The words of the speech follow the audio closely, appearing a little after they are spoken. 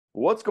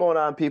What's going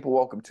on, people?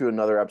 Welcome to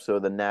another episode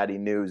of the Natty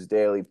News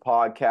Daily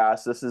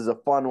podcast. This is a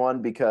fun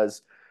one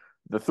because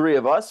the three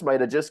of us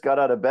might have just got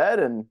out of bed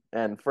and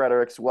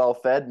Frederik's well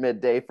fed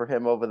midday for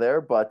him over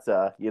there. But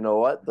you know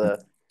what?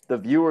 The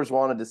viewers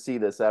wanted to see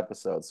this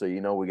episode, so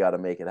we got to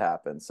make it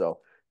happen. So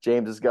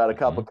James has got a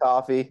cup of Mhm.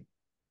 coffee.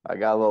 I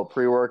got a little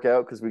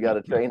pre-workout because we got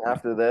to train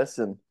after this,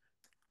 and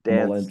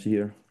I'm all Dan's empty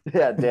here.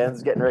 yeah,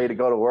 Dan's getting ready to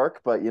go to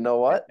work. But you know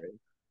what?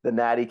 The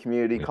Natty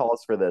community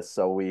calls for this,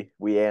 so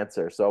we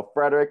answer. So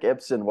Frederik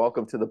Ipsen,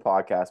 welcome to the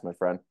podcast, my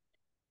friend.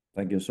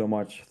 Thank you so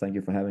much. Thank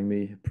you for having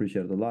me.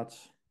 Appreciate it a lot.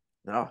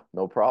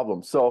 No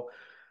problem. So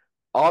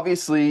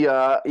obviously,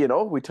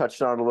 we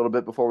touched on it a little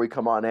bit before we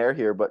come on air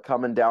here, but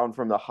coming down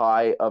from the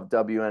high of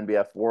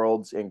WNBF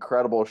Worlds,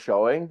 incredible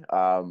showing.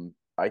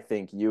 I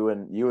think you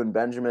and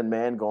Benjamin,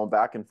 man, going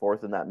back and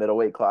forth in that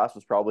middleweight class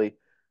was probably,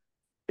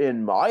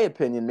 in my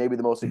opinion, maybe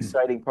the most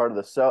exciting part of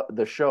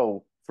the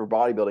show for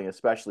bodybuilding,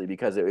 especially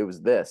because it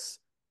was this.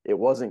 It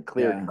wasn't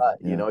clear Yeah, cut.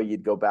 yeah.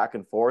 You'd go back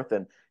and forth,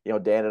 and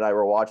Dan and I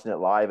were watching it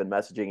live and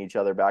messaging each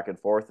other back and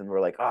forth, and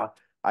we're like,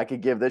 I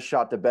could give this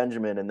shot to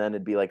Benjamin, and then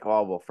it'd be like,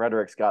 oh, well,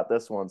 Frederik's got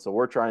this one. So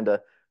we're trying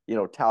to,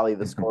 tally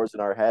the scores in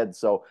our head.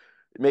 So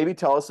maybe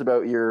tell us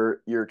about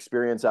your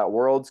experience at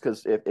Worlds,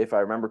 because if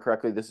I remember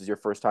correctly, this is your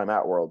first time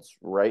at Worlds,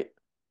 right?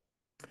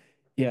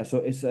 Yeah, so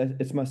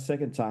it's my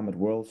second time at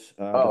Worlds.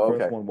 The Oh,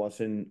 first okay. one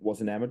was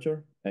an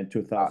amateur in Okay.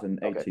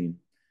 2018,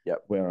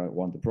 Yep. where I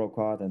won the pro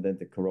card, and then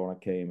the Corona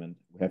came, and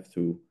we had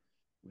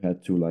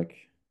to like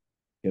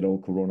get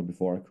over Corona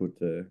before I could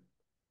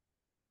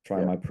try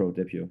Yeah. my pro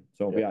debut.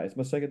 So Yep. yeah, it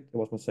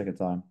was my second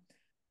time,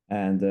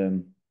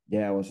 and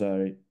yeah, it was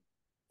a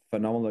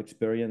phenomenal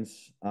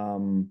experience.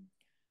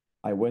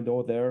 I went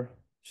over there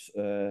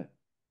uh,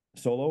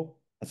 solo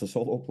as a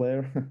solo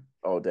player.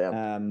 Oh, damn.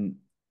 um,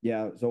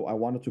 yeah, so I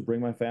wanted to bring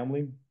my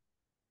family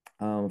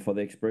for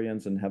the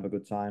experience and have a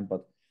good time,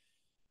 but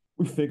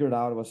we figured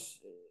out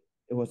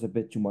it was a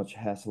bit too much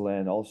hassle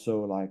and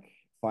also like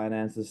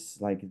finances,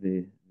 like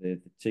the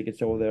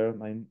tickets over there. I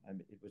mean,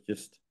 it was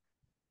just,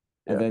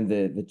 and Yeah.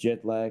 then the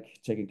jet lag,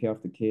 taking care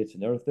of the kids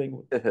and everything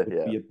would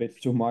Yeah, be a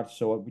bit too much.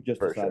 So we just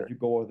for decided sure. you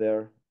go over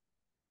there,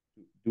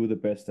 do the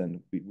best,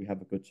 and we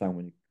have a good time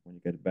when you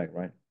get it back,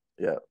 right?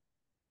 Yeah.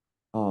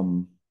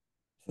 Um,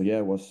 so yeah,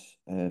 it was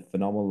a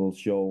phenomenal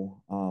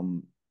show.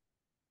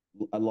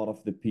 A lot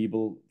of the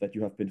people that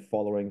you have been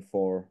following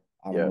for,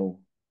 I don't Yeah. know,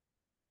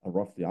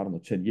 roughly, I don't know,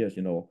 10 years,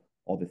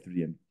 all the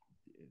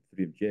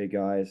 3MJ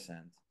guys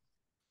and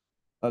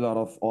a lot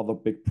of other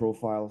big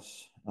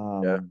profiles.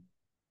 Yeah.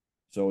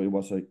 So it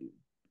was a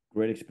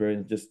great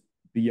experience. Just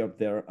be up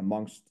there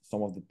amongst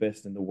some of the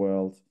best in the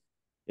world.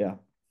 Yeah,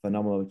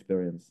 phenomenal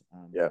experience.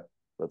 Yeah.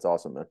 That's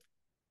awesome, man.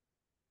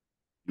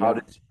 How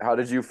Yeah, did how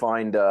did you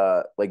find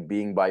like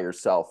being by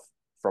yourself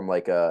from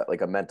like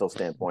a mental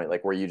standpoint?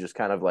 Like were you just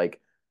kind of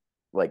like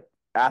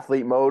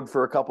athlete mode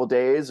for a couple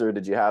days, or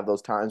did you have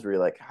those times where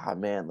you're like, ah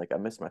man, like I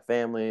miss my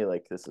family,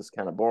 like this is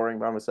kind of boring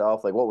by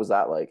myself? Like what was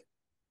that like?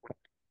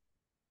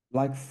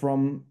 like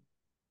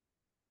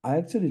I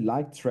actually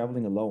like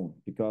traveling alone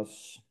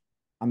because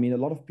I mean a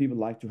lot of people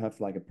like to have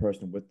like a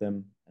person with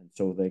them and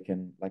so they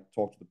can like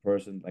talk to the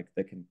person, like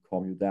they can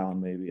calm you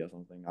down maybe or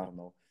something. I don't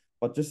know.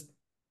 But just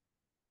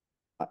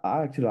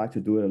I actually like to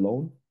do it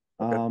alone.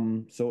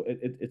 Okay. So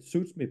it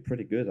suits me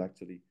pretty good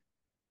actually.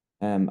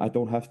 I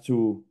don't have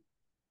to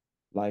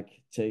like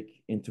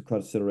take into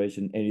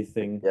consideration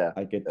anything Yeah.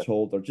 I get Yeah.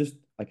 told or just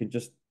I can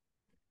just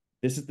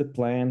this is the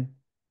plan,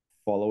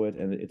 follow it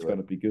and it's Do it.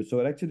 gonna be good. So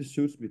it actually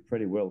suits me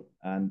pretty well.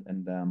 And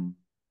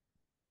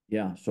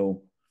yeah,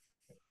 so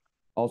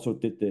also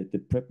did the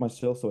prep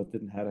myself, so I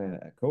didn't have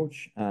a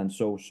coach, and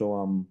so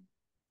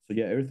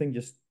yeah, everything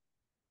just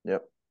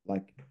Yep.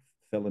 like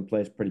fell in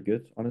place pretty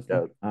good, Yeah. honestly.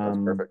 That's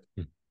perfect.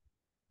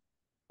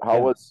 How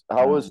Yeah. was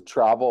how was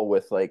travel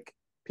with like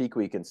peak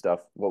week and stuff?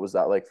 What was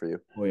that like for you?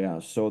 Oh yeah,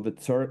 so the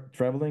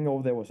traveling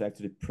over there was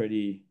actually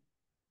pretty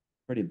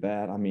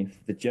bad. I mean,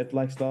 the jet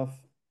lag stuff,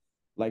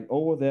 like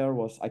over there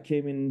was I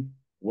came in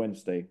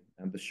Wednesday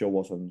and the show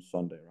was on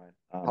Sunday, right?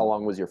 How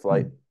long was your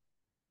flight?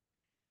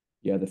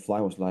 Yeah, the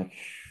flight was like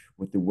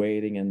with the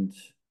waiting and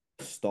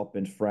stop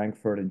in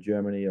Frankfurt in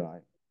Germany,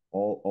 like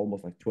all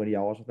almost like 20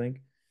 hours, I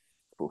think.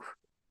 Oof.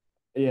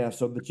 Yeah,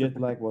 so the jet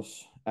lag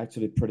was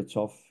actually pretty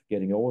tough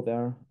getting over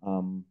there.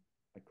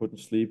 I couldn't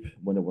sleep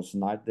when it was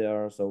night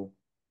there, so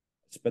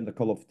I spent a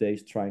couple of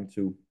days trying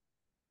to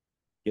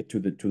get to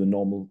the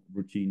normal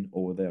routine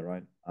over there,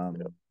 right?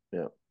 Yeah.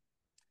 Yeah.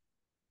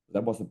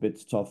 That was a bit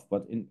tough,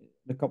 but in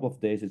a couple of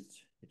days it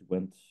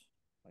went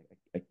like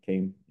I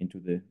came into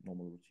the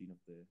normal routine of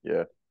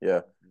Yeah.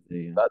 Yeah.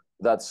 the day.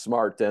 That's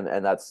smart, and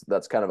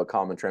that's kind of a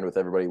common trend with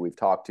everybody we've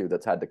talked to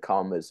that's had to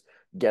come is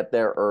get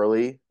there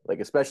early, like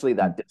especially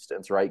that Mhm.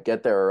 distance, right?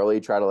 Get there early,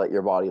 try to let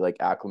your body like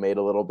acclimate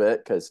a little bit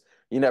because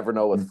you never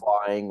know with Mhm.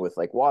 flying with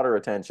like water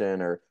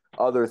retention or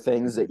other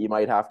things that you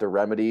might have to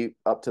remedy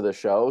up to the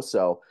show.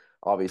 So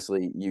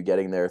obviously you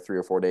getting there 3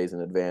 or 4 days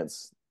in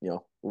advance,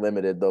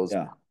 limited those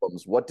Yeah.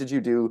 problems. What did you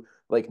do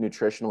like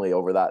nutritionally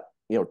over that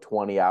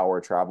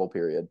 20-hour travel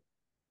period?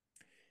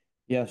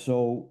 Yeah,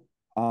 so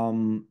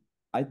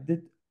I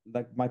did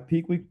like my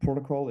peak week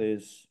protocol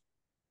is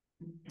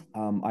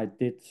I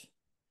did,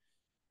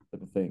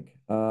 let me think.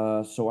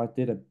 So I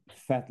did a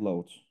fat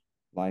load,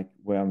 like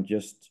where I'm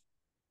just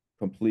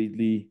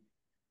completely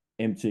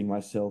emptying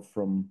myself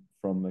from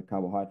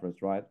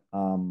carbohydrates, right?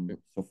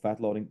 So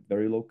fat loading,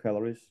 very low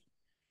calories.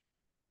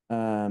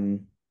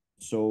 Um,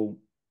 so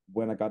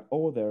when I got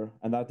over there,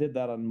 and I did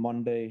that on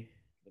Monday,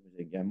 let me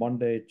think, yeah,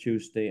 Monday,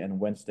 Tuesday, and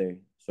Wednesday.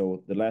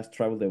 So the last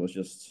travel day was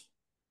just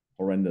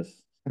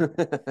horrendous.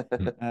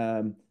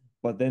 Um,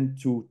 but then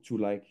to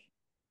like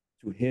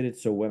to hit it,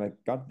 so when I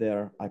got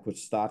there, I could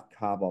start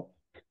carb up,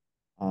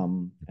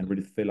 and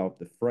really fill out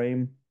the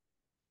frame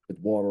with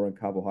water and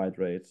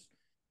carbohydrates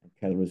and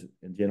calories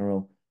in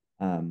general.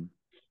 Um,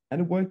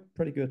 and it worked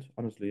pretty good,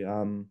 honestly.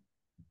 To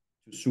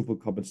super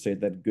compensate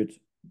that good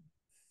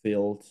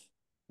filled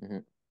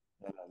Mhm.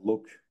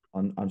 look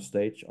on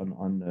stage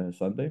on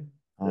Sunday.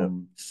 Yeah,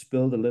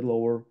 Spilled a little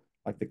over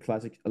like the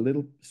classic, a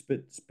little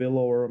spill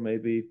over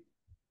maybe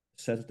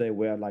Saturday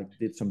where I like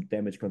did some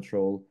damage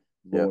control,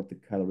 yeah. lowered the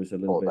calories a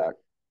little Pull it bit, back.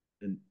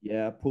 and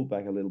yeah, pulled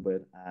back a little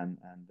bit, and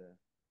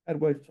it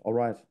worked all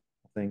right,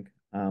 I think.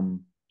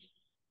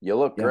 You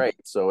look Yeah, great,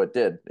 so it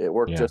did. It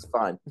worked Yeah. just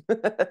fine.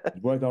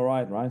 it worked all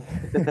right, right?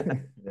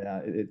 Yeah,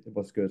 it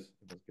was good.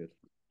 It was good.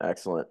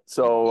 Excellent.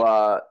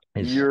 So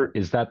you're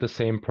Is that the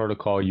same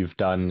protocol you've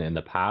done in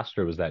the past,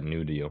 or was that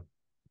new to you?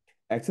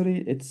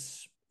 Actually,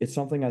 it's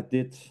something I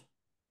did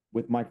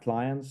with my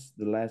clients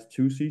the last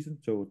two seasons.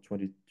 So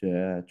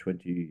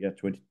 2020, yeah,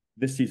 20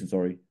 this season,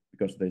 sorry,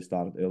 because they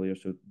started earlier.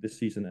 So this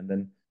season and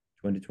then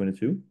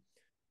 2022.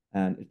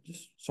 And it's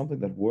just something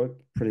that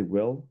worked pretty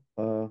well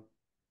for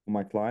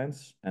my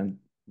clients and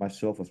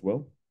myself as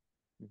well.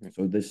 Mhm.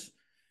 So this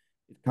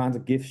it kind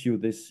of gives you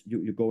this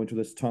you go into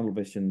this tunnel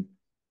vision.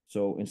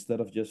 So instead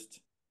of just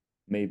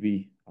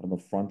maybe, I don't know,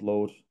 front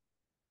load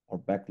or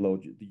back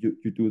load,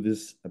 you do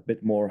this a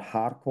bit more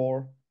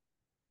hardcore,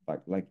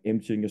 like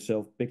emptying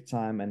yourself big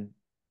time and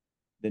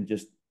then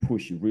just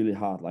push really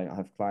hard. Like I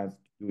have clients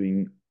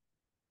doing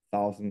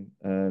 1,000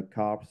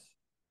 carbs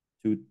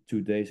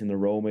 2 days in a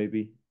row,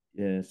 maybe.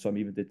 Yeah, some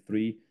even did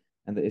three,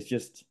 and it's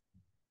just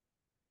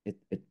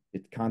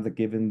it kind of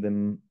giving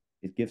them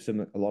it gives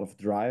them a lot of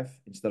drive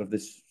instead of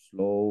this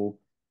slow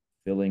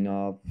filling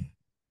up.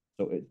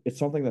 So it's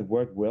something that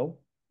worked well.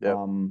 Yep.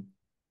 Um,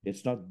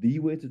 it's not the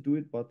way to do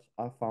it, but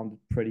I found it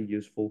pretty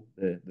useful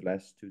the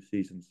last two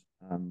seasons.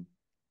 And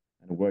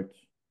it worked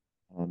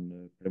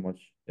on pretty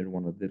much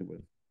everyone I did it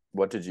with.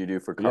 What did you do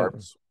for So yeah,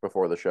 carbs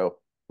before the show?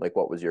 Like,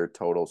 what was your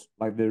totals?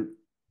 like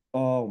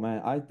oh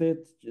man, I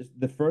did just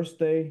the first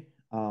day,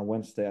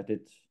 Wednesday, I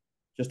did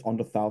just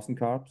under 1,000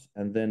 carbs,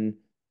 and then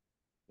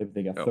I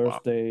think a Oh, wow.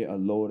 Thursday I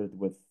loaded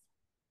with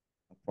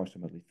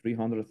approximately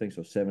 300, I think,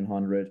 so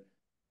 700,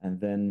 and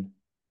then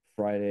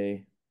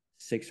Friday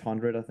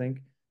 600, I think.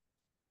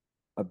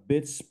 A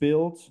bit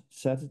spilled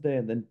Saturday,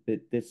 and then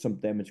did some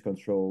damage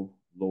control,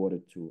 lowered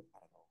it to, I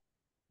don't know,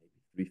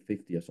 maybe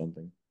 350 or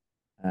something.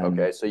 And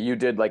Okay, so you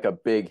did like a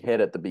big hit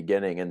at the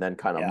beginning and then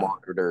kind of yeah,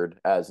 monitored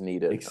as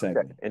needed. Okay,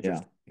 exactly. Yeah,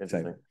 interesting.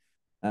 Interesting. exactly.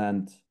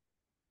 And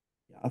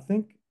yeah, I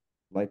think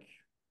like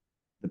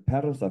the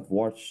patterns I've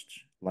watched,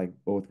 like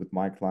both with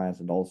my clients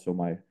and also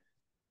my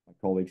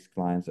colleagues'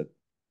 clients, that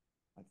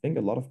I think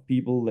a lot of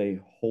people they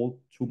hold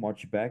too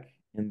much back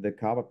in the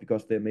carb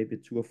because they're maybe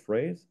too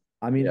afraid.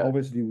 I mean, Yeah,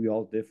 obviously we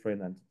all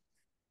different,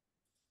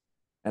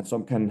 and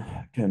some can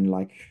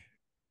like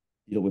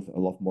deal with a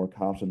lot more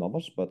carbs than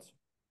others, but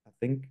I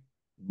think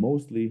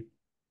mostly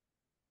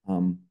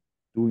um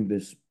doing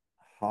this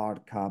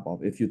hard carb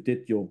up. If you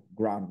did your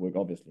groundwork,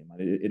 obviously, man,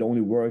 it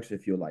only works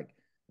if you're like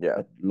yeah,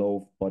 at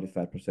low body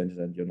fat percentage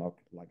and you're not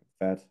like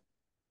fat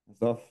and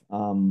stuff.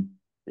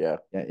 yeah,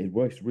 Yeah, it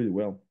works really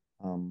well.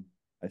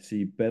 I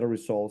see better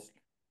results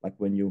like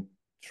when you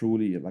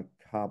truly like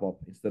carb up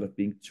instead of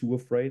being too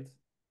afraid.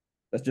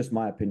 That's just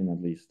my opinion,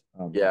 at least.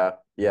 yeah,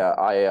 Yeah,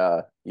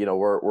 yeah.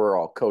 We're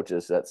all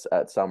coaches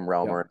at some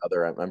realm yeah, or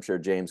another. I'm sure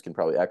James can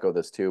probably echo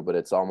this too, but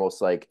it's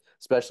almost like,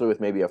 especially with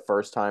maybe a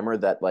first timer,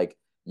 that like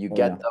you oh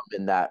get yeah, them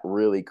in that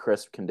really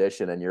crisp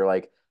condition, and you're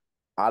like,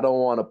 I don't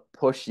want to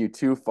push you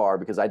too far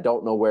because I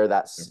don't know where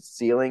that sure.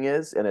 ceiling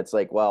is. And it's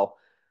like, well,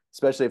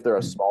 especially if they're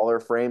a smaller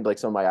framed, like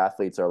some of my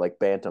athletes are like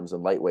bantams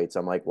and lightweights.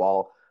 I'm like,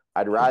 well,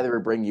 I'd Sure, rather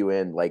bring you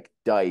in like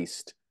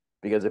diced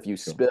because if you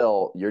sure,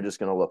 spill, you're just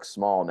going to look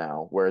small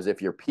now. Whereas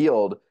if you're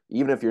peeled,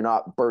 even if you're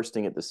not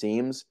bursting at the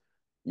seams,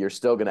 you're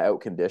still going to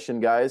out condition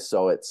guys.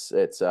 So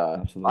I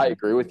absolutely.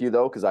 agree with you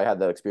though, because I had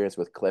that experience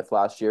with Cliff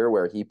last year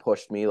where he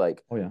pushed me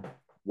like Oh yeah,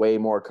 way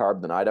more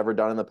carb than I'd ever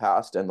done in the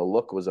past, and the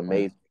look was oh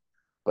yeah, amazing.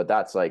 But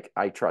that's like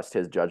I trust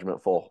his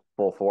judgment full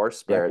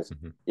force. yeah, Whereas,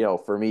 Mhm.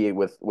 for me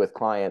with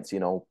clients,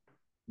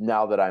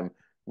 now that I'm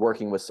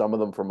working with some of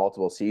them for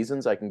multiple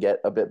seasons, I can get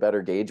a bit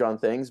better gauge on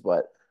things.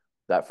 But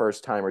that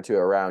first time or two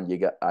around,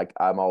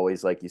 I'm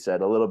always, like you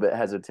said, a little bit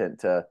hesitant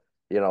to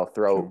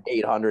throw sure.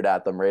 800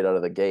 at them right out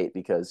of the gate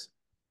because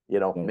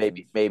Makes a lot of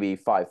maybe sense.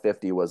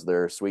 550 was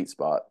their sweet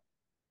spot.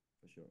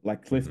 For sure.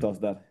 Like Cliff Mhm. does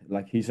that.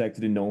 Like he's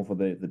actually known for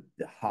the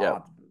Yeah,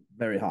 hard.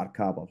 very hard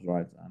carb-ups,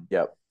 right?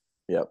 Yep.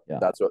 Yep. Yeah.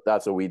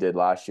 That's what we did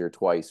last year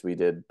twice. We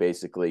did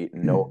basically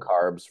no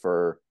carbs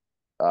for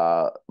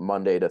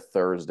Monday to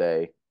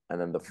Thursday, and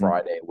then the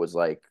Friday was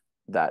like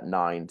that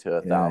 9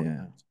 to Yeah, 1,000,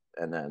 yeah.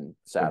 and then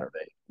Sure.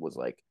 Saturday was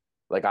like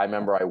I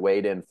remember I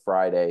weighed in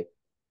Friday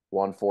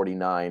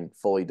 149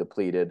 fully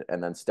depleted,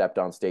 and then stepped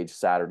on stage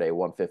Saturday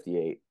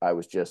 158. I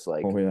was just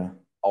like, Oh yeah.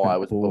 oh, I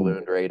was Boom.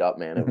 ballooned right up,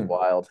 man. It was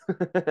wild.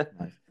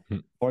 Nice.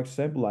 For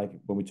example, like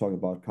when we talk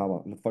about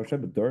carb, for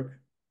example, Dirk,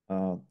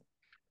 uh,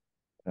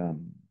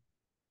 um,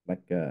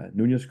 like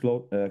Nunez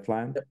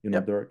client, Yep. you know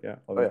Yep. Dirk, yeah,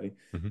 Oh yeah.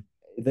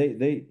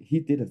 obviously. He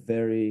did a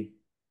very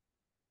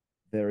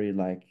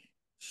like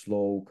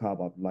slow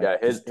carb up, Yeah.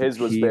 like His just to his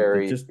was keep it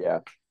very just yeah.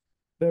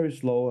 very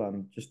slow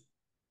and just,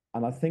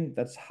 and I think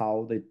that's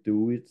how they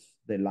do it.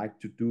 They like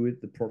to do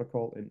it, the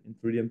protocol in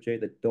 3DMJ.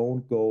 They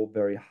don't go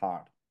very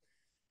hard.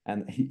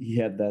 And he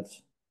had that,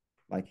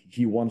 like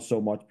he won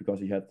so much because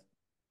he had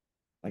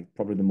like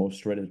probably the most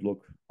shredded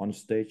look on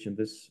stage in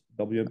this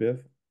WNBF.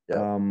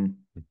 Yeah.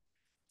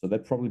 So they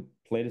probably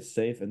played it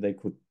safe and they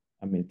could,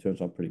 I mean, it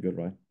turns out pretty good,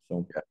 right?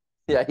 So Yeah.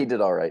 Yeah, he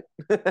did all right.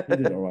 he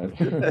did all right.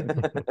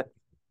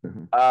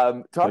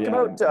 So Talk yeah,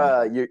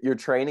 about your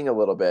training a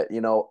little bit.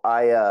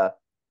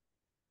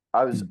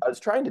 I was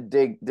trying to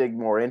dig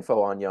more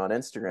info on you on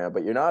Instagram,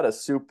 but you're not a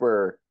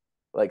super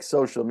like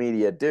social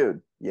media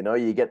dude.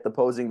 You get the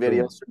posing true.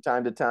 videos from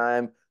time to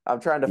time. I'm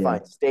trying to Yeah.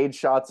 find stage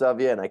shots of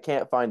you, and I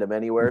can't find them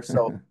anywhere.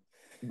 So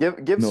give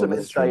No, some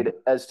that's insight true.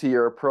 as to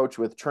your approach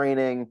with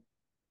training.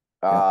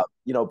 Yeah,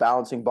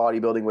 Balancing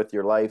bodybuilding with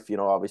your life.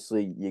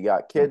 Obviously you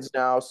got sure, kids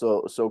now,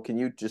 so can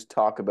you just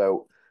talk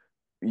about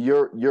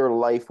your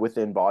life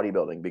within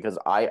bodybuilding? Because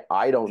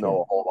I don't know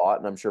sure, a whole lot,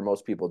 and I'm sure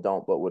most people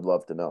don't, but would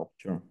love to know.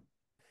 sure.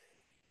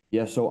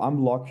 Yeah, so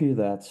I'm lucky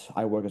that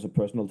I work as a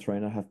personal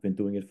trainer, have been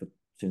doing it for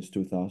since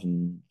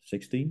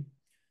 2016.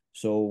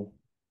 So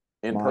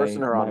In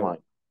person my or my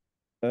online?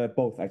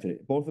 both actually,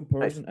 both in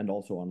Nice. person and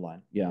also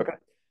online. Yeah. Okay.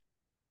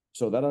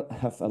 So that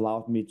have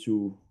allowed me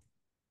to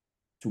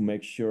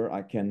make sure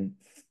I can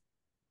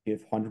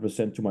give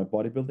 100% to my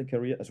bodybuilding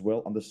career as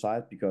well on the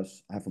side,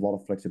 because I have a lot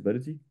of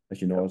flexibility.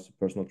 As you know, Yep. as a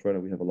personal trainer,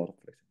 we have a lot of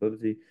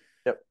flexibility.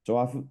 Yep. So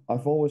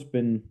I've always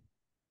been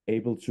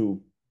able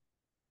to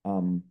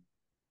um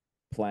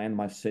plan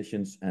my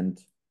sessions and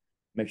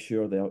make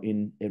sure they are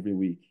in every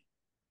week.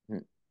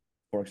 Mm.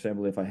 For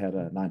example, if I had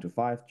a 9 to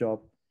 5 job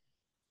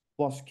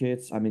plus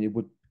kids, I mean, it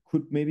would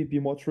could maybe be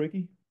more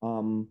tricky.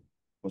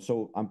 But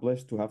so I'm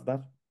blessed to have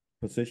that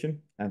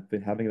position and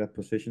been having that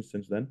position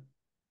since then.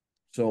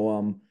 So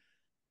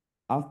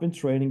I've been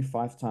training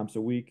 5 times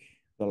a week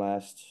the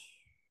last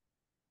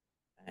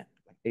like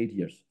 8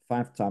 years,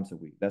 5 times a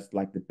week. That's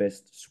like the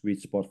best sweet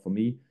spot for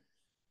me.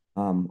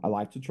 I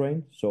like to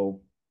train,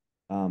 so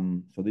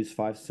these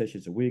 5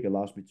 sessions a week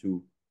allows me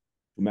to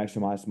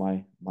maximize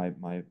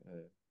my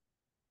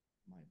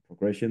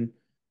progression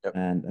Yep.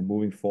 and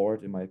moving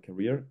forward in my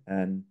career,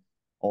 and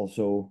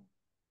also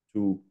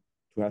to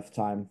have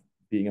time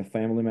being a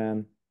family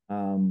man.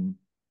 Um,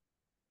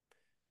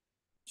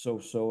 so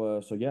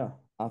yeah,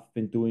 I've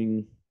been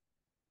doing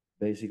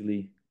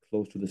basically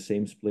close to the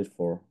same split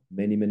for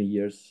many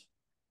years,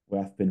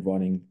 where I've been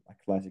running a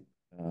classic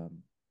um,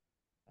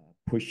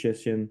 push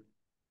session,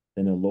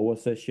 then a lower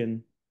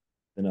session,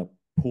 then a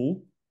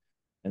pull,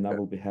 and I Okay.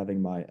 will be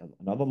having my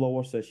another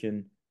lower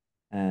session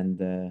and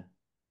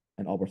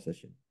an upper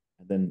session,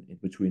 and then in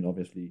between,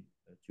 obviously,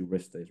 2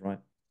 rest days, right?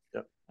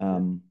 Yep.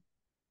 Um,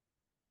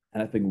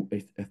 and I've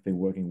been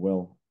working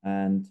well,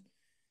 and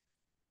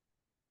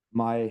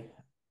my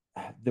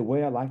the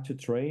way I like to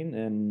train,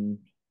 and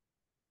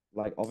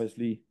like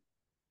obviously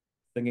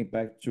thinking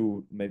back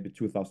to maybe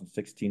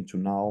 2016 to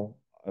now,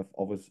 I've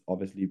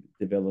obviously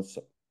developed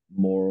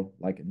more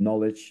like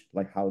knowledge,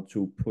 like how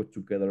to put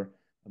together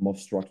a more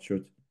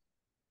structured,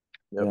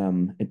 Yep.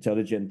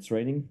 intelligent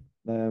training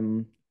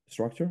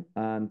structure.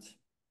 And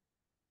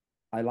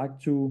I like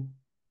to,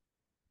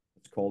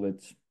 let's call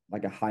it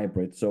like a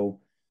hybrid. So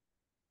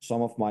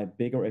some of my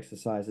bigger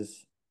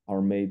exercises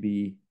are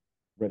maybe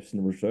reps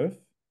in reserve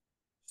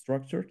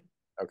structured.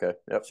 Okay.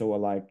 Yep. So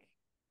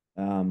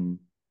um,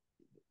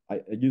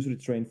 I usually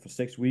train for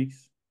 6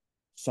 weeks,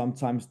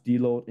 sometimes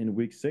deload in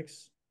week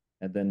 6,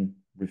 and then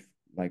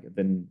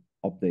then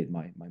update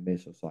my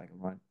meso cycle,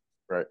 right?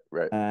 Right.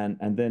 Right.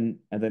 And then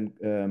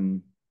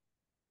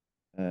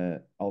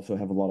also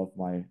have a lot of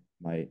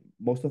my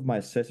most of my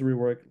accessory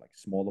work, like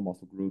smaller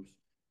muscle groups,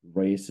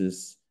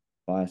 raises,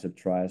 bicep,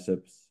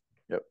 triceps.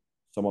 Yep.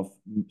 Some of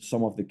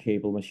some of the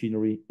cable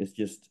machinery is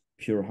just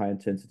pure high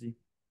intensity.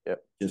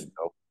 Yep. Just Just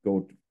go.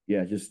 go,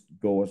 yeah, just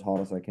go as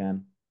hard as I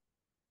can.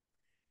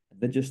 And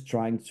then just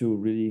trying to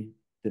really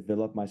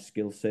develop my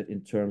skill set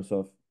in terms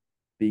of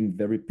being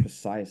very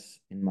precise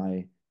in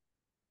my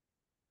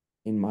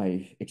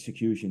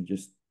execution.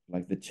 Just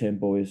like the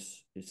tempo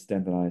is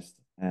standardized,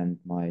 and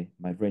my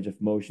range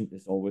of motion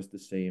is always the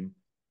same.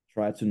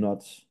 Try to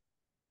not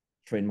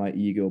train my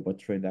ego, but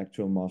train the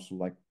actual muscle.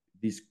 Like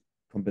these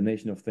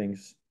combination of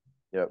things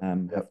Yep.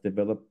 Yep. have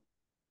developed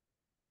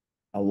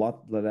a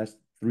lot the last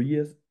 3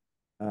 years.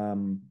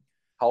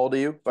 How old are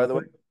you, So by I the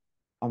way? think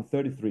I'm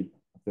 33.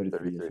 I'm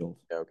 33 years 33. old.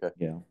 Yeah, okay.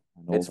 Yeah,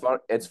 I'm It's old. fun.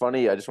 It's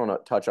funny. I just want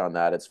to touch on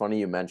that. It's funny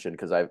you mentioned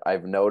because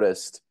I've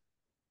noticed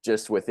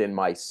just within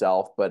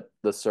myself, but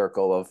the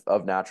circle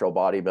of natural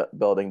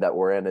bodybuilding that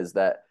we're in is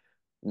that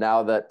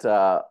now that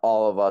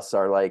all of us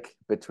are like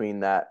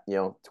between that,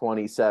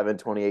 27,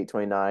 28,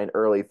 29,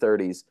 early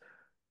 30s,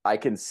 I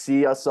can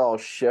see us all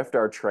shift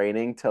our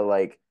training to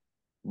like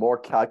more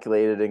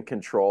calculated and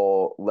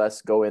control,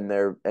 less go in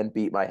there and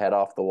beat my head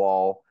off the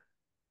wall.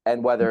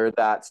 And whether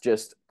that's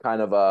just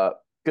kind of a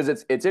because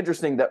it's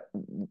interesting that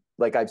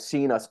like I've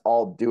seen us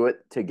all do it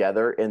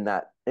together in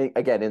that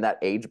again in that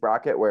age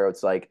bracket where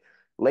it's like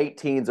late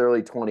teens,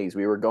 early 20s,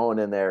 we were going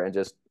in there and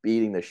just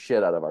beating the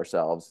shit out of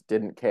ourselves,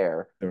 didn't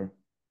care. Sure.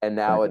 And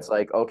now Exactly. it's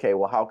like, okay,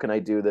 well, how can I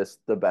do this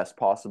the best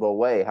possible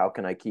way? How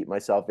can I keep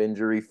myself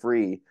injury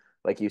free?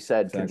 Like you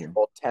said, Exactly.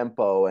 control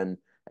tempo and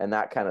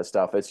that kind of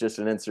stuff. It's just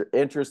an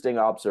interesting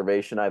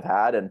observation I've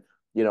had. And,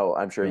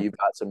 I'm sure Sure. you've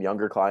got some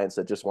younger clients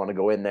that just want to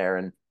go in there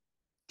and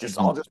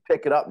I'll Hmm. just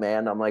pick it up,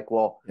 man. I'm like,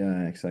 well,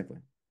 Yeah, exactly.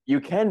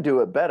 you can do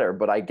it better,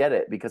 but I get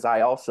it because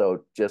I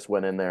also just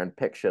went in there and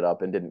picked shit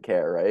up and didn't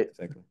care, right?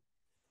 Exactly.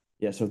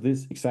 Yeah, so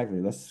this exactly,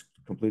 that's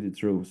completely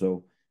true.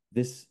 So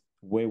this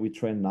way we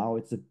train now,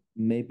 it's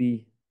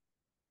maybe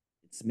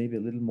a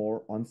little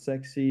more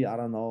unsexy. I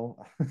don't know.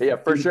 Yeah, I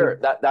for feel a bit, sure.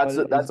 That but that's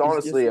it's that's it's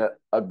honestly just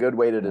a good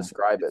way to yeah,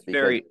 describe it It's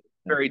because very,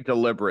 yeah, very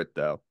deliberate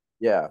though.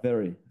 yeah,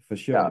 very for yeah,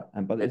 sure.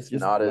 And but it's it's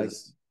just not like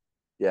as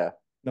yeah,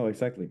 no,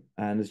 exactly.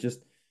 And it's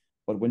just,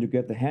 but when you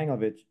get the hang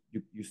of it,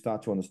 you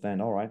start to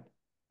understand, all right,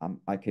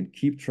 I can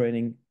keep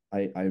training.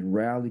 I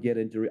rarely get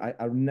injury.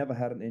 I never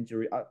had an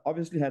injury. I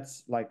obviously had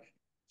like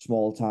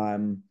small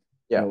time,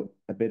 yeah,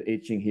 a bit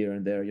itching here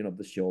and there,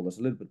 the shoulders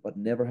a little bit, but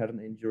never had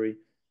an injury.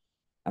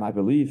 And I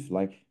believe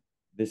like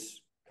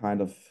this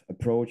kind of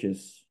approach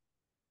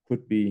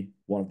could be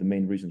one of the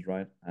main reasons,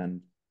 right?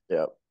 And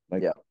yeah,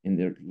 like yeah, in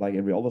there, like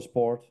every other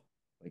sport,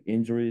 like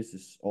injuries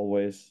is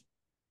always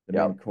the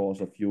yeah. main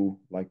cause of you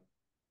like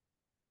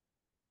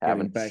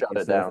Having getting to back shut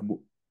it down.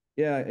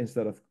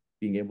 instead of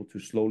being able to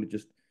slowly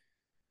just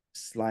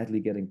slightly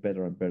getting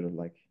better and better,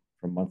 like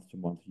from month to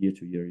month, year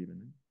to year,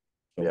 even.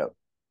 So Yeah,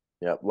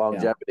 yeah. yeah,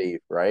 Longevity,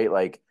 right?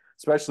 Like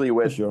especially for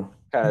with sure.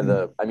 kind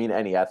of I mean,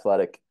 any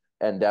athletic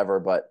endeavor,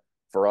 but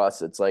for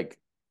us, it's like,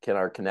 can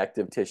our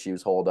connective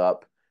tissues hold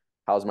up?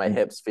 How's my Mm,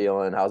 hips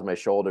feeling? How's my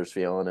shoulders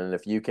feeling? And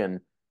if you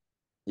can,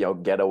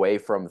 get away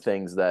from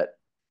things that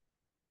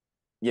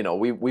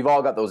we've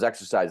all got those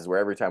exercises where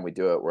every time we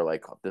do it, we're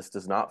like, oh, this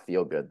does not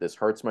feel good. This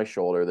hurts my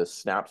shoulder. This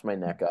snaps my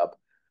neck up,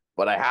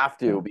 but I have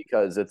to yeah,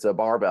 because it's a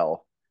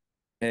barbell.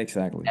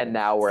 exactly. And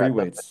now we're Free at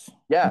the, weights.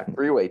 yeah,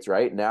 free weights,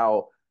 right?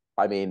 Now,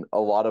 I mean, a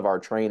lot of our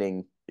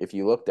training, if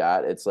you looked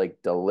at, it's like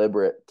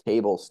deliberate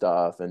cable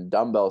stuff and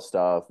dumbbell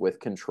stuff with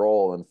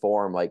control and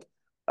form. Like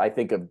I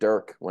think of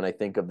Dirk when I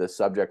think of this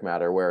subject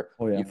matter where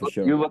Oh yeah, for you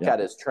sure. look Yeah. at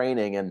his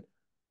training and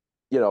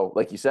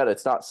like you said,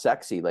 it's not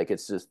sexy. Like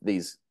it's just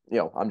these,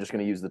 I'm just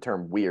going to use the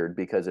term weird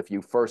because if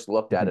you first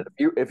looked at it,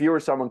 Mhm. if you were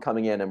someone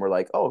coming in and we're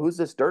like, oh, who's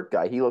this Dirt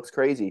guy? He looks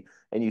crazy,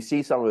 and you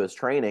see some of his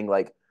training,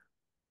 like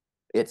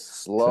it's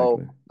slow,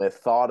 Exactly.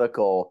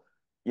 methodical.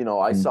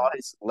 I Mhm. saw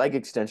his leg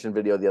extension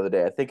video the other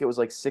day. I think it was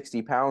like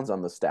 60 pounds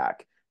on the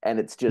stack, and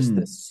it's just Mm.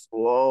 this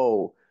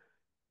slow.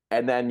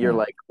 And then you're Yeah,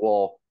 like,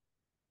 well,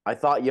 I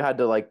thought you had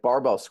to like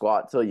barbell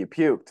squat till you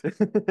puked.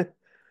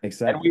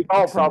 And we've exactly.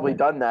 all probably Exactly.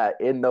 done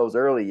that in those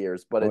early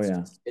years, but Oh it's yeah.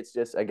 just it's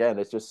just again,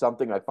 it's just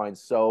something I find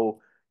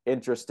so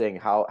interesting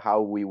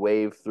how we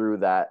wave through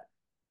that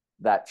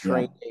Yeah.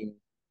 training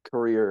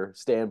career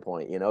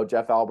standpoint.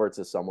 Jeff Alberts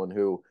is someone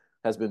who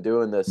has been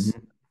doing this Hmm.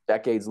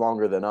 decades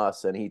longer than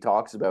us, and he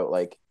talks about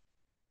like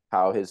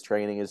how his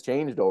training has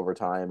changed over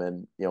time.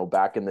 And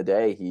back in the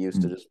day, he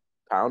used to Mm. just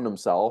pound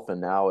himself,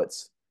 and now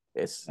it's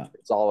Yeah.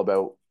 it's all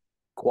about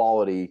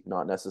quality,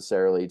 not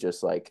necessarily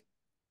just like,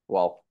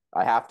 well,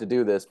 I have to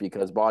do this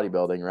because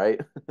bodybuilding, right?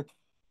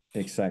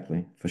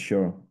 Exactly. For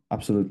sure.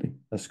 Absolutely.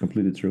 That's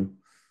completely true.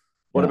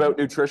 What Yeah. about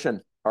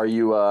nutrition? Are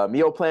you a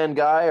meal plan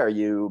guy? Are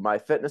you my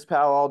fitness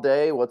pal all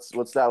day? What's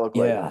that look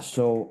like? Yeah,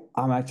 so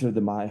I'm actually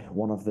the my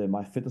one of the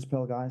my fitness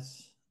pal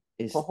guys.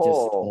 It's just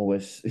Oh,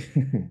 always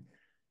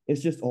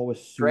it's just always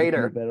suited me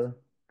traitor. better.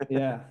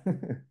 Yeah.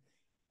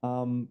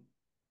 Um,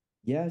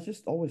 yeah, it's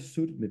just always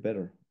suited me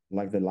better,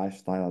 like the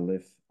lifestyle I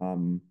live.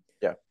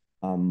 Yeah.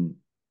 Um,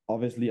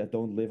 Obviously I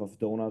don't live off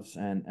donuts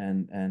and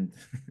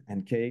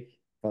and cake,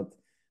 but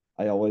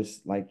I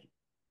always like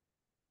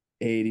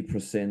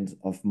 80%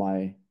 of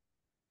my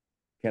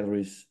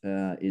calories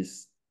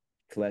is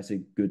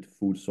classic good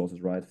food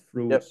sources, right? Yep.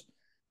 Fruits,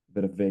 a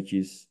bit of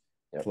veggies,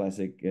 Yep.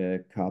 classic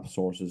carb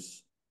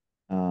sources.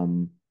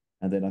 Um,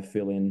 and then I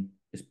fill in,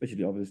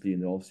 especially obviously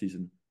in the off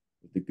season,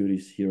 with the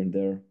goodies here and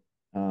there.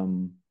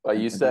 Well,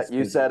 you And said that's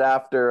you said basically,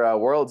 after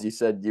Worlds, you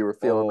said you were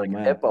feeling oh like a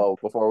man, hippo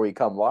before we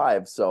come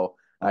live. So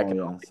I oh can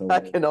yeah. I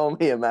So can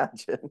only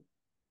imagine.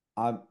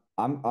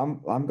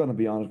 I'm gonna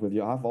be honest with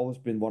you. I've always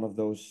been one of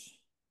those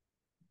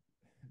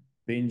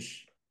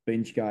binge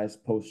binge guys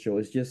post show.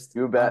 It's just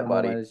You I bet, don't know,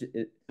 buddy.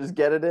 man. Just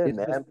get it in, It's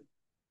just man.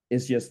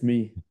 it's just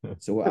me.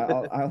 So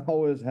I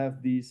always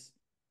have these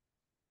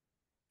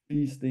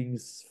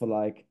things for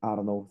like, I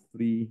don't know,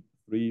 3,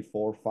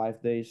 4,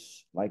 5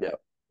 days, like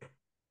Yeah.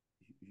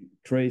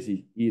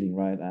 crazy eating,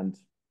 right? And it's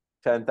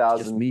just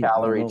 10,000 me. I don't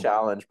calorie know.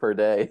 challenge per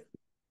day.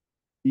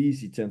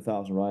 Easy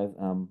 10,000, right?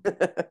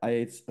 I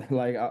ate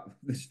like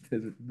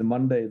the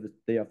Monday, the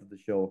day after the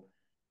show,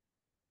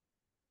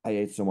 I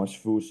ate so much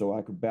food, so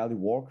I could barely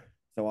walk.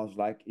 So I was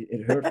like,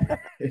 it hurt.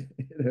 It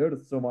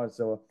hurt so much.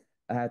 So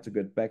I had to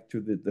get back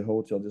to the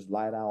hotel, just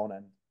lie down.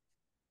 And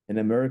in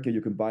America,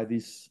 you can buy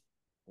these,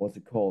 what's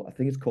it called? I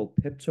think it's called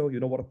Pepto. You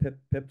know what a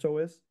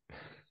Pepto is?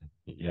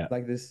 Yeah.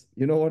 Like this.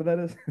 You know what that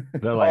is?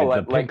 They're Oh,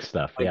 like the pink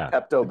stuff. like Yeah.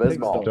 Pepto The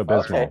pink Bismol. stuff.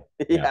 Okay. Pepto-Bismol.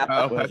 Yeah. Yeah.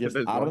 Oh, Well, just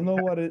I don't Pepto-Bismol.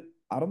 know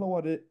I don't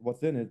know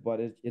what's in it, but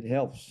it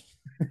helps.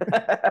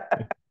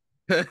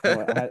 So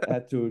I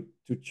had to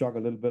chug a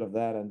little bit of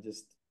that and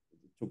just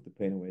took the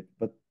pain away.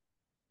 But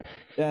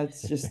yeah,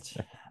 it's just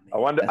I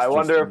man, wonder I that's just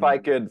wonder if I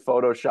me. could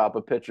Photoshop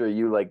a picture of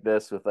you like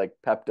this with like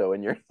Pepto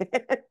in your Oh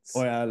hands.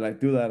 yeah, like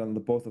do that on the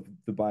both of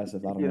the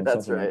biceps. I don't know,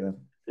 That's something like right.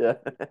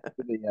 that.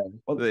 Yeah.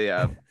 Well,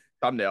 The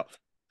thumbnail.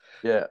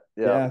 Yeah.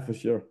 Yeah. yeah, for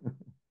sure.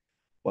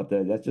 But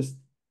that's just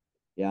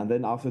yeah. And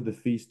then after the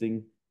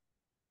feasting,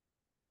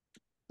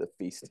 The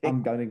feasting.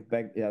 I'm getting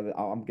back. Yeah,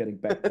 I'm getting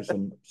back to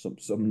some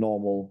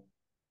normal,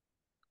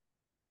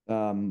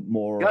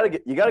 more You gotta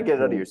get it out of your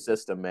controlled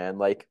system, man.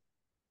 Like,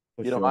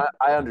 for you know, sure.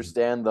 I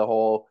understand the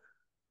whole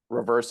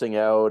reversing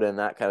out and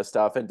that kind of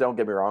stuff. And don't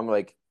get me wrong,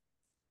 like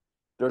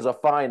there's a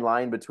fine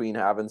line between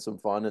having some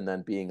fun and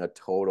then being a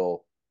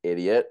total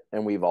idiot.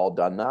 And we've all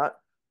done that.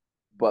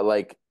 But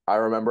like I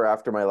remember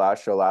after my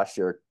last show last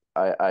year,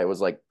 I was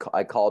like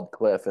I called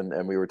Cliff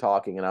and we were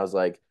talking and I was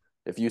like,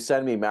 if you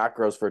send me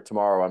macros for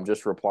tomorrow, I'm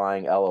just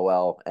replying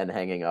LOL and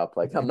hanging up.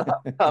 Like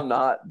I'm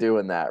not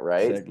doing that,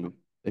 right? Exactly.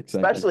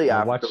 Exactly. Especially I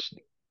after watched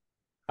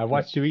I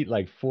watched you eat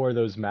like 4 of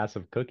those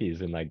massive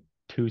cookies in like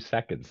 2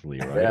 seconds,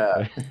 Leroy.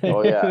 yeah.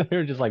 Oh yeah.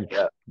 They're just like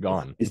Yeah.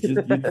 gone. It's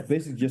just it's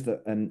basically just a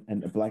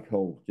black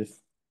hole.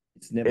 Just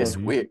it's never It's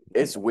Hmm. weird.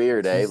 It's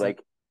weird, it's eh? just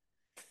Like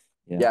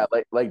yeah,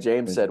 yeah, like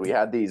James crazy. said, we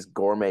had these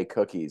gourmet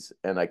cookies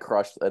and I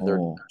crushed and Oh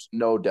there's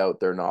no doubt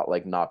they're not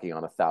like knocking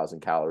on 1,000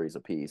 calories a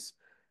piece.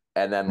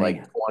 And then like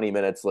man. 20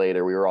 minutes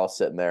later, we were all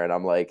sitting there and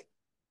I'm like,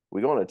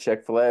 we going to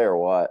Chick-fil-A or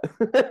what?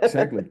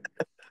 Exactly.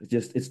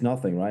 It's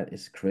nothing, right?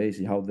 It's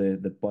crazy how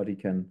the body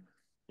can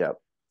Yeah.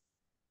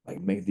 like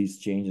make these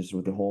changes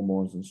with the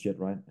hormones and shit,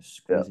 right?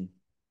 It's Yeah. crazy.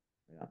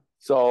 Yeah.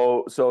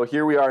 So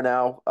here we are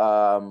now.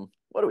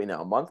 What are we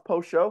now? A month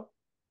post show?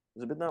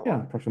 Has it been that Yeah,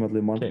 long? approximately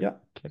a month. Okay. Yeah.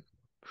 Okay.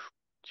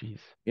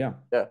 Jeez. Yeah.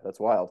 Yeah, that's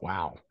wild.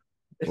 Wow.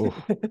 Oof.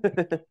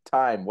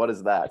 Time, what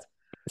is that?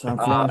 Time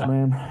flies, Uh,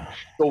 man.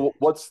 so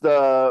what's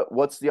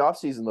the off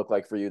season look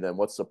like for you then?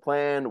 What's the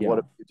plan? What Yeah.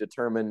 have you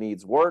determined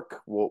needs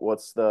work?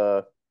 What's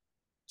the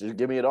just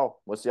give me it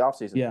all. What's the off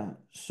season? Yeah.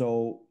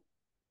 So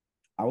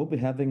I will be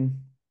having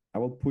I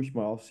will push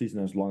my off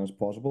season as long as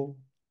possible.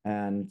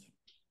 And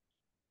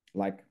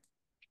like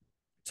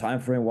time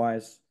frame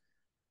wise,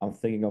 I'm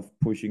thinking of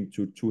pushing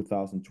to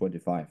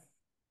 2025.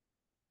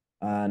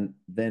 And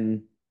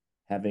then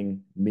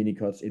having mini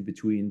cuts in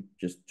between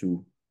just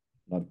to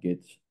not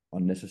get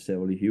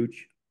unnecessarily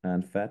huge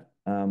and fat.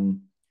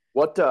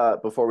 What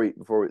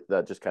before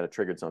that just kind of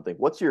triggered something.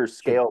 What's your Sure.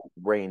 scale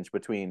range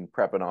between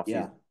prep and off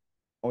Yeah. season?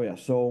 Oh yeah.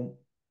 So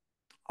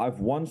I've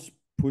once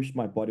pushed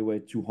my body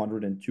weight to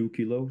 102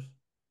 kilos,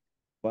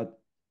 but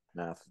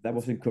Math. that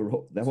was in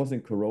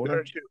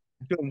Corona.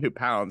 202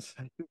 pounds.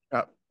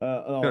 No,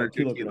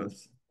 202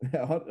 kilograms.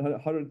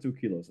 102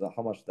 kilos.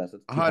 How much that's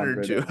it?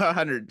 102.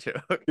 102.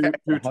 Okay.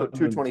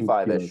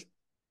 225 kilos. ish.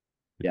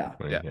 Yeah.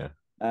 Yeah.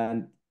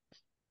 And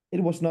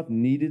it was not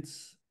needed,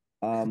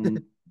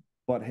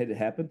 but it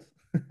happened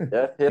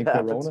Yeah, it in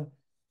happens. Corona.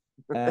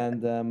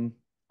 And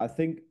I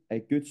think a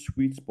good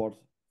sweet spot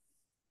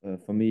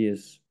for me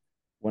is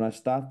when I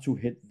start to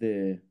hit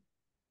the,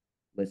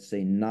 let's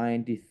say,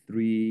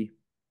 93,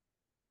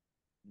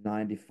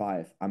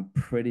 95. I'm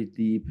pretty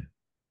deep So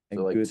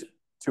and like good.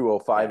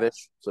 205 Yeah.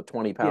 ish. So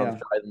 20 pounds Yeah.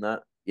 shy than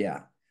that.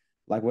 Yeah.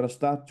 Like when I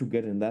start to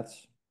get in that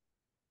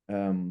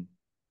um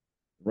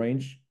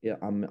range, yeah,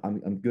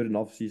 I'm good in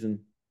off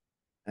season.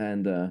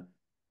 And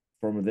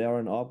from there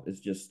on up,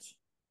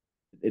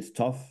 it's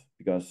tough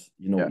because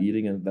Yeah.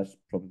 eating, and that's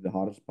probably the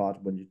hardest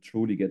part when you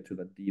truly get to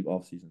that deep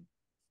off season.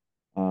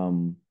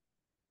 Um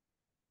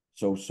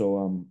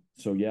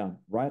so yeah,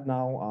 right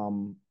now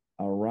I'm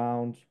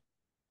around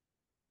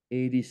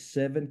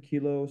 87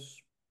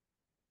 kilos,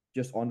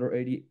 just under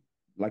 80,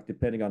 like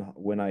depending on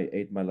when I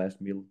ate my last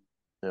meal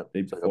Yeah.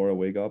 day It's like before I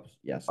wake up.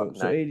 Yeah, so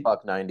 80,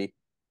 buck 90.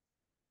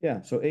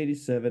 yeah, so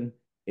 87,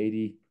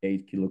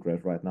 88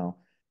 kilograms right now.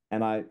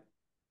 And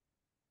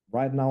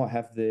right now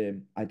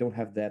I don't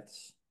have that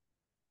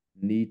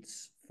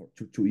needs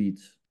to eat.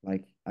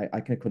 Like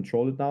I can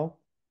control it now.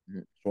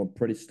 Mhm. So I'm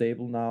pretty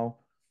stable now.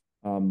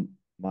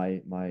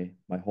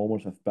 My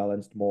hormones have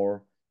balanced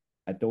more.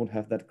 I don't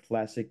have that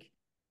classic,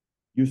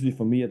 usually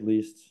for me at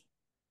least,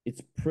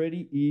 it's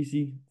pretty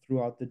easy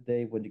throughout the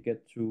day when you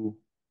get to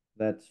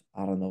that,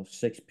 I don't know,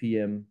 6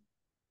 p.m.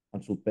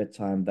 until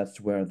bedtime. That's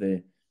where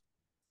the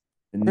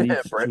need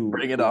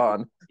Bring it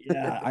on.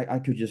 yeah, I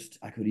could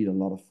eat a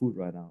lot of food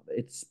right now.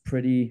 It's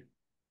pretty,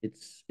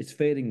 it's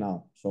fading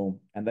now. So,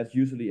 and that's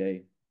usually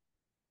a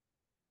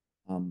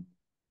um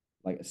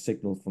like a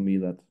signal for me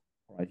that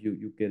all right,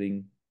 you're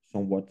getting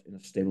somewhat in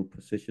a stable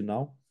position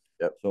now.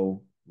 Yep.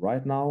 So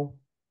right now,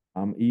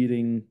 I'm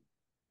eating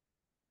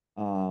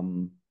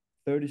um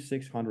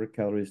 3,600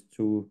 calories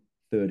to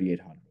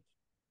 3,800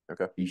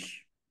 Okay.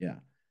 ish. Yeah.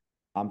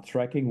 I'm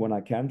tracking when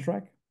I can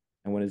track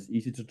and when it's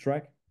easy to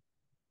track.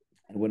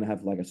 And when I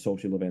have like a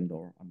social event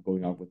or I'm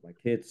going out with my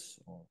kids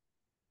or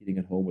eating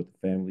at home with the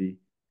family,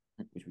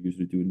 which we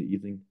usually do in the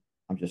evening,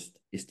 I'm just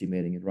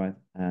estimating it, right?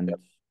 And, Yep.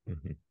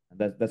 Mhm. and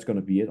that's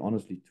gonna be it,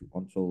 honestly,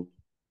 until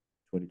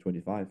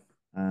 2025.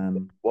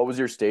 What was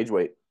your stage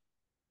weight?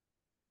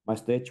 My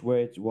stage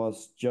weight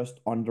was just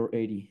under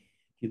 80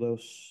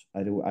 kilos.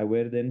 I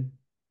weighed it in,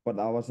 but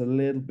I was a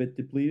little bit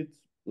depleted,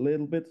 a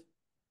little bit.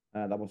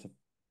 That was a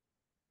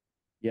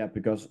yeah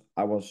because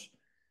I was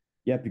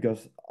yeah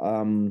because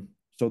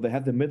so they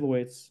had the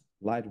middleweights,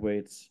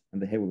 lightweights,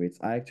 and the heavyweights.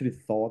 I actually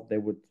thought they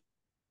would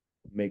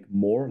make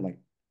more. Like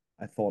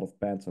I thought of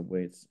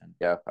bantamweights and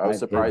Yeah, I was light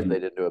surprised heavy. they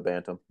didn't do a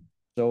bantam.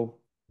 So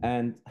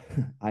and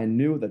I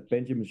knew that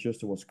Benjamin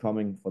Schuster was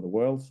coming for the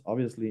worlds,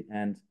 obviously,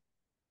 and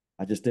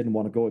I just didn't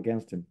want to go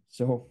against him.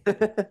 So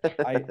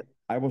I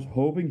I was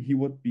hoping he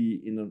would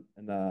be in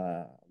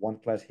a one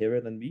class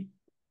heavier than me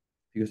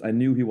because I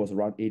knew he was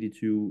around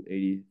 82,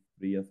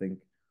 83, I think.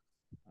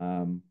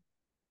 Um,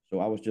 so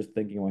I was just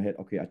thinking in my head,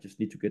 okay, I just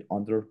need to get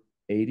under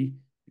 80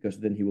 because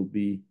then he will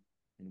be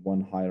in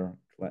one higher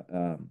what's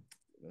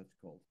it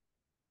called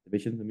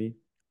division than me.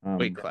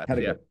 Weight class,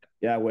 Category.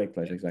 yeah. Yeah, weight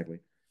class, exactly.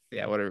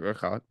 Yeah, whatever we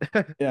call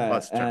it. Yeah,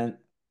 Lots of terms. and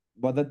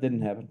but that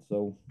didn't happen.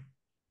 So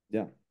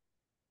yeah,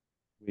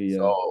 we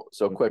So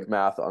went quick with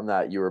math on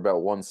that. You were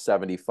about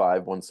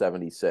 175,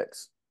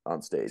 176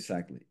 on stage.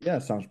 exactly. Yeah,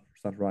 sounds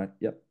right.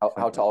 Yep, How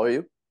exactly. tall are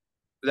you?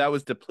 That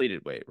was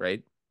depleted weight,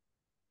 right?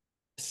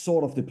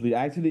 Sort of depleted.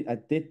 Actually, I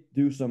did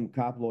do some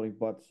carb loading,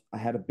 but I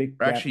had a big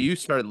Or gap. actually, you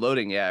started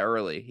loading, yeah,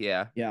 early.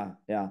 Yeah. Yeah,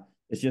 yeah.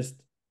 It's just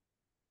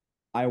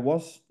I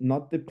was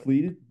not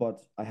depleted,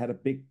 but I had a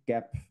big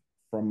gap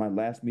from my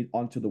last meet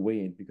onto the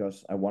weigh-in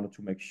because I wanted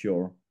to make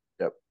sure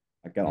Yep.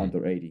 I got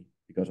under 80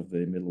 because of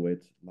the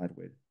middleweight,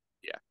 lightweight.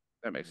 Yeah,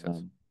 that makes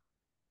sense.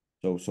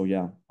 So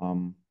yeah,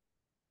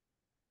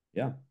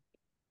 yeah.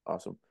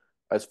 Awesome.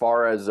 As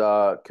far as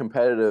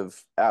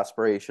competitive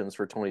aspirations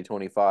for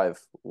 2025,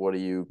 what are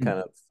you kind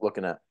of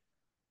looking at?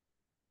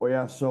 Well,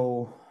 yeah.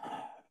 So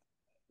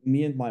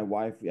me and my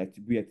wife, we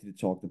actually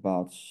talked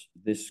about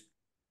this.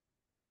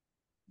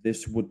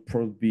 This would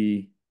probably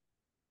be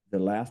the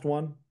last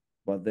one,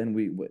 but then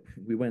we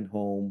went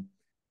home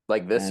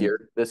Like this and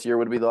year? This year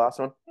would be the last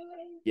one?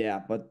 yeah,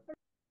 but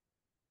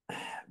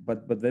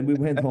then we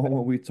went home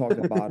and we talked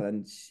about it,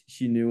 and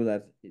she knew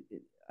that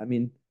I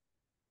mean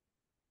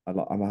I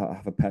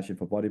have a passion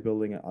for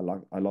bodybuilding.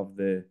 I love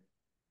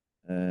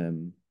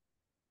um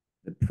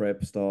the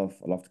prep stuff.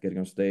 I love getting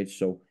on stage.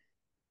 So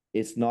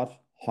it's not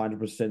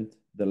 100%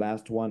 the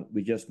last one.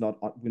 We're just not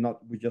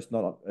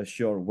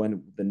sure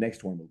when the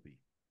next one will be.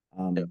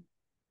 Yeah.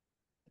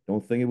 I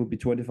don't think it would be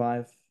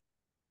 25,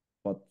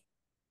 but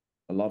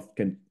a lot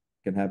can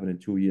happen in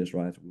 2 years,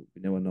 right?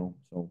 We never know.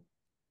 So,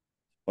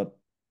 but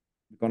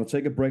we're gonna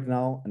take a break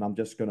now, and I'm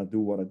just gonna do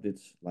what I did.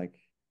 Like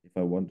if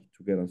I want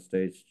to get on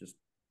stage, just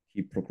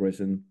keep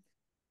progressing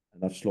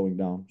and not slowing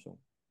down. So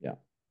yeah.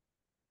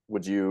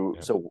 Yeah.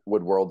 So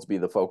would Worlds be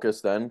the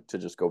focus then to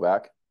just go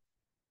back?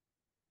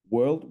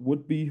 World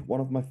would be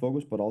one of my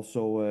focus, but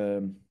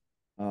also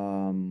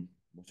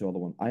what's the other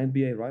one?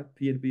 INBA, right?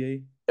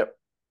 PNBA. Yep.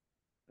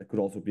 That could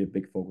also be a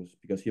big focus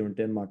because here in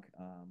Denmark,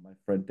 my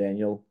friend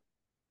Daniel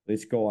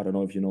Risgaard, I don't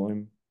know if you know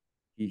him.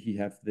 He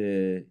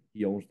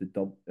owns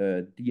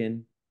the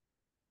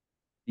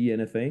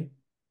DNFA,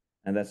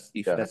 and that's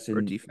Defect or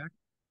in defect?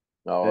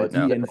 No, it's a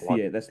No. different one.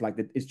 DNFA. That's like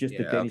it's just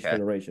the Yeah, Danish okay.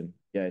 federation.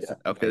 Yeah, it's Yeah.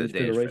 the Okay, the Danish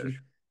Danish federation,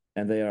 Federation.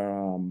 and they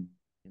are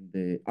in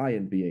the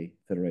INBA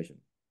federation.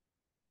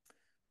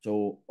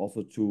 So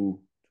also to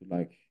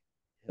like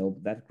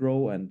help that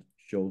grow and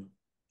show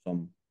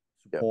some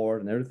Yep.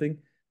 support and everything,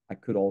 I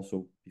could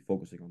also be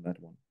focusing on that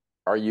one.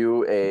 Are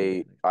you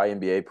a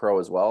INBA pro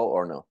as well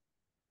or no?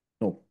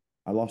 No,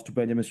 I lost to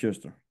Benjamin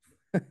Schuster.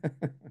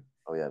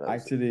 Oh yeah, that was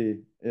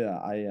Actually,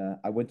 yeah,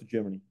 I went to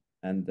Germany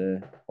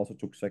and also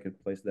took second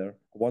place there.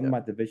 I won my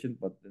division,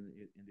 but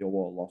in the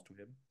overall lost to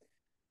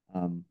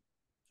him.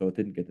 So I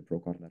didn't get the pro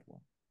card in that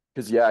one.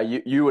 because yeah,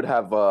 you would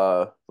have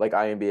like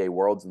INBA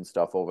Worlds and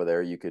stuff over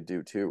there you could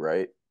do too,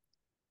 right?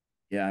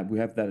 Yeah, we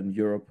have that in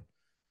Europe.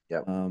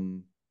 Yeah.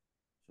 So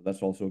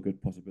that's also a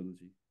good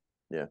possibility.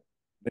 Yeah.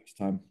 Next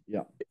time,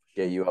 yeah.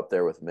 Get you up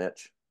there with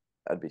Mitch.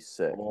 That'd be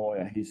sick. Oh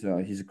yeah, he's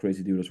a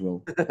crazy dude as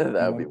well.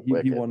 That would be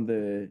wicked. He won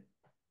the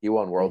He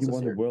won Worlds he this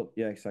won the year. world.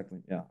 Yeah,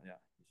 exactly. Yeah, yeah.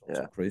 He's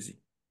also Yeah. crazy.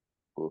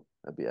 Ooh,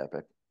 that'd be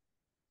epic.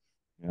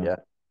 Yeah. Yeah.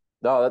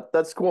 No,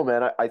 that's cool,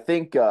 man. I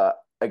think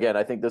again,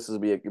 I think this is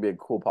be a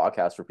cool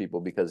podcast for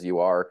people because you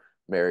are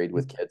married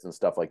with kids and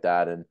stuff like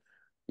that. And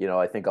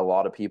I think a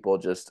lot of people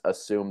just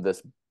assume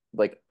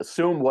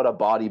what a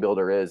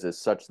bodybuilder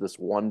is such this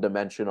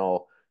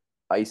one-dimensional,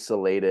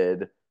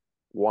 isolated,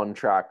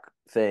 one-track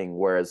thing,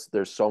 whereas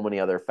there's so many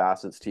other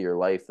facets to your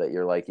life that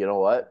you're like, you know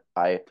what?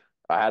 I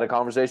had a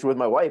conversation with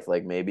my wife,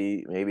 like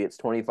maybe it's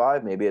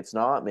 25, maybe it's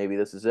not, maybe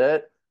this is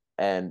it.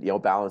 And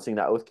balancing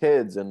that with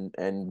kids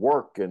and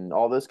work and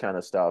all this kind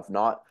of stuff,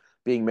 not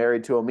being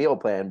married to a meal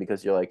plan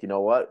because you're like, you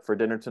know what, for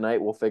dinner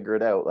tonight, we'll figure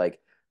it out. Like,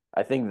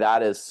 I think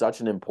that is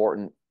such an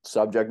important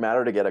subject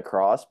matter to get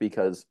across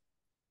because,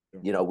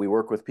 we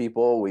work with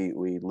people,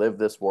 we live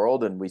this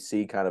world, and we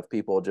see kind of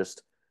people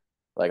just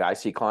like, I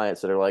see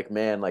clients that are like,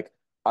 man, like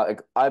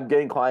I'm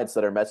getting clients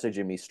that are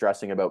messaging me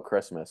stressing about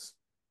Christmas.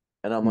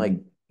 And I'm like,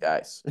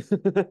 guys,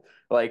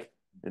 like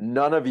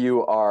none of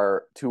you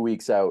are 2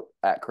 weeks out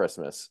at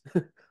Christmas.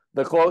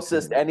 The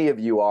closest any of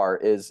you are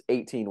is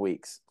 18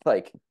 weeks.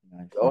 Like,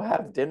 go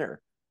have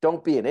dinner.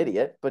 Don't be an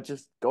idiot, but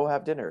just go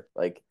have dinner.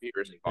 Like, be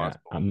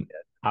responsible. Yeah,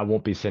 I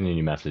won't be sending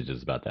you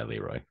messages about that,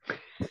 Leroy.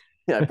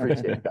 Yeah, I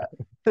appreciate that.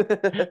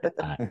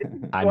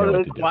 I know what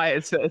to do.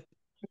 Quiet said.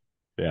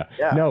 Yeah.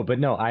 Yeah. No, but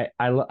no,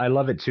 I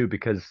love it too,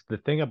 because the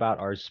thing about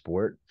our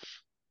sport,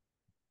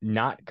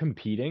 not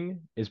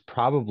competing is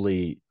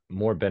probably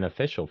more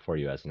beneficial for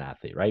you as an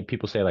athlete, right?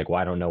 People say like, well,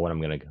 I don't know when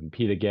I'm going to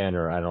compete again,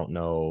 or I don't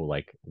know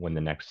like when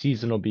the next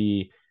season will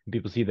be. And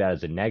people see that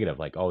as a negative,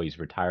 like, oh, he's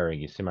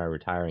retiring, he's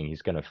semi-retiring,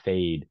 he's going to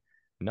fade.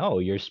 No,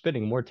 you're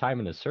spending more time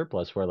in a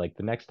surplus where like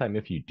the next time,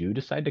 if you do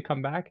decide to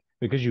come back,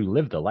 because you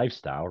live the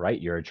lifestyle, right?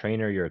 You're a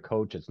trainer, you're a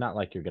coach. It's not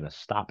like you're going to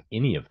stop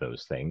any of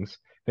those things.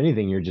 If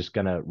anything, you're just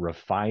going to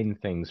refine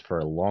things for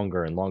a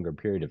longer and longer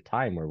period of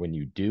time where when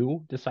you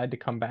do decide to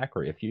come back,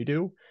 or if you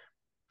do,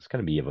 it's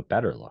going to be of a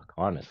better look,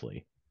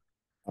 honestly.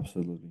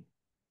 Absolutely.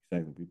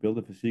 Exactly. We build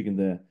a physique in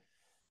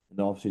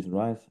the off season,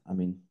 right? I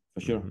mean,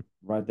 for sure.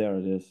 Right there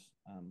it is.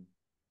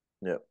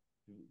 Yeah.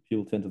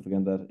 People tend to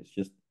forget that. It's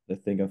just they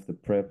think of the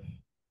prep,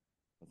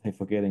 but they're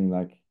forgetting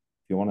like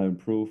if you want to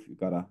improve, you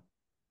gotta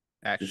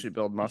actually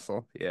build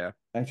muscle. Yeah.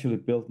 Actually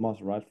build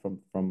muscle right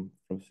from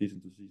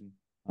season to season.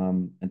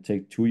 And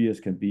take 2 years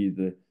can be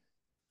the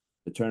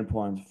turn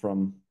point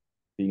from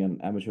being an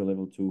amateur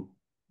level to,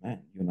 man,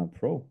 you're not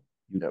pro.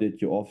 You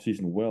did your off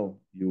season well.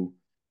 You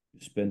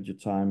spent your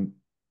time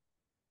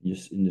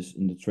just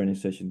in the training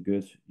session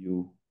good.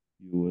 You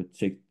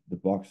tick the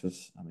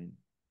boxes. I mean,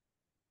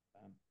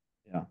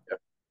 yeah.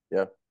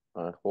 Yeah.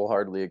 I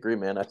wholeheartedly agree,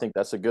 man. I think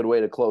that's a good way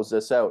to close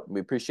this out. We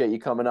appreciate you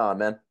coming on,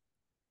 man.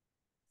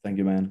 Thank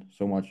you, man,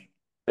 so much.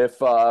 If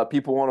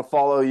people want to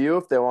follow you,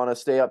 if they want to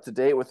stay up to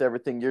date with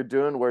everything you're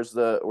doing, where's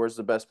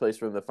the best place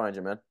for them to find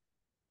you, man?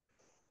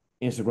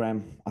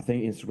 Instagram. I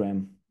think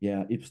Instagram.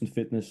 Yeah, Ipsen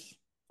Fitness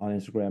on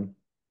Instagram.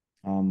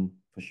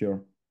 For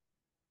sure.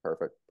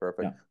 Perfect.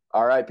 Yeah.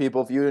 All right,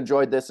 people, if you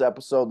enjoyed this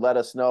episode, let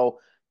us know.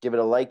 Give it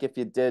a like if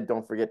you did.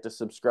 Don't forget to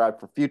subscribe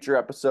for future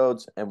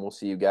episodes, and we'll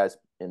see you guys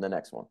in the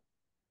next one.